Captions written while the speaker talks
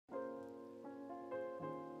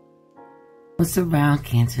What's around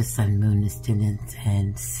Cancer, Sun, Moon, Ascendants,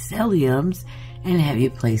 and stelliums, and heavy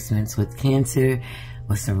placements with Cancer.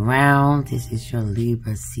 What's around? This is your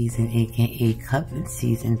Libra season, aka Cuffn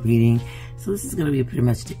season reading. So this is going to be pretty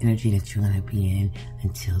much the energy that you're going to be in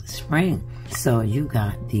until the spring. So you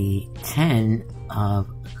got the 10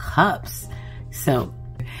 of Cups. So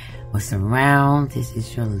what's around? This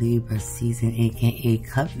is your Libra season, aka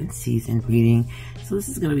Cuffn season reading. So this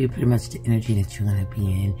is going to be pretty much the energy that you're going to be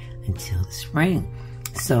in until the spring.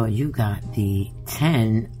 So you got the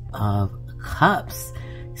 10 of Cups.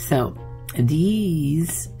 So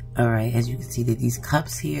these, all right, as you can see, that these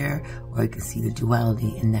cups here, or you can see the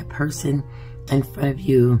duality in that person in front of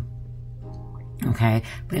you. Okay,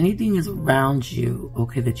 but anything is around you,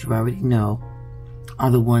 okay, that you already know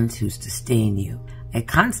are the ones who sustain you. A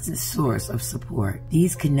constant source of support.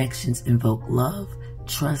 These connections invoke love,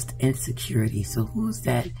 trust, and security. So who's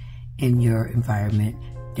that in your environment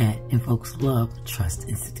that invokes love, trust,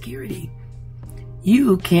 and security?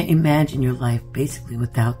 You can't imagine your life basically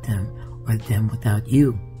without them, or them without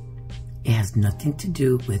you. It has nothing to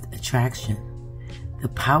do with attraction. The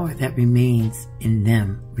power that remains in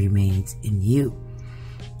them remains in you.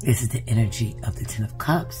 This is the energy of the 10 of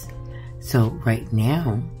Cups. So right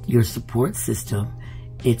now, your support system,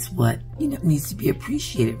 it's what needs to be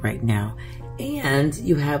appreciated right now. And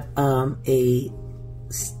you have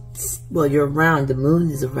you're around, the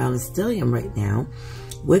moon is around the stellium right now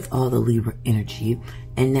with all the Libra energy.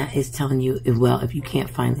 And that is telling you, well, if you can't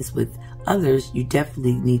find this with others, you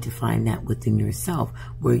definitely need to find that within yourself,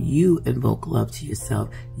 where you invoke love to yourself,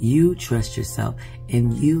 you trust yourself,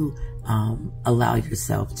 and you allow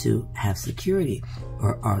yourself to have security,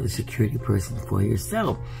 or are the security person for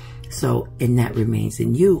yourself. So, and that remains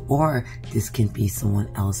in you, or this can be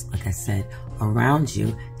someone else, like I said, around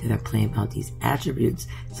you that are playing out these attributes.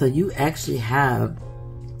 So you actually have,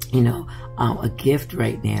 a gift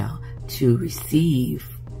right now to receive,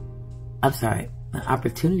 an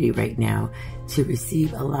opportunity right now to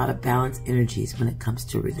receive a lot of balanced energies when it comes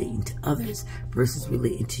to relating to others versus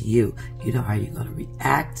relating to you. Are you going to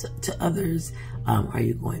react to others? Are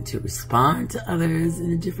you going to respond to others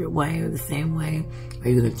in a different way or the same way? Are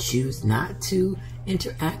you going to choose not to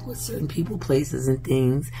interact with certain people, places, and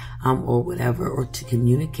things, or whatever, or to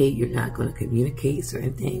communicate? You're not going to communicate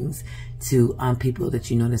certain things to people that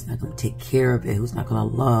that's not going to take care of it, who's not going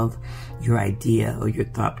to love your idea or your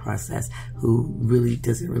thought process, who really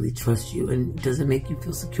doesn't really trust you and doesn't make you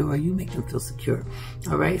feel secure, or you make them feel secure.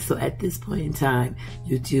 All right, so at this point in time,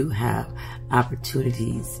 you do have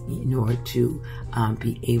opportunities in order to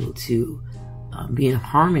be able to be in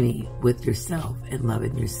harmony with yourself and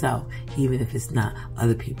loving yourself, even if it's not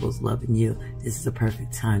other people's loving you. This is a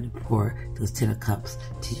perfect time to pour those 10 of Cups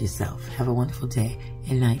to yourself. Have a wonderful day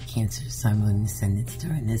and night, Cancer, Sun, Moon, Ascendants,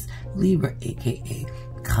 during this Libra, aka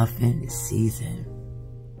Cuffn season.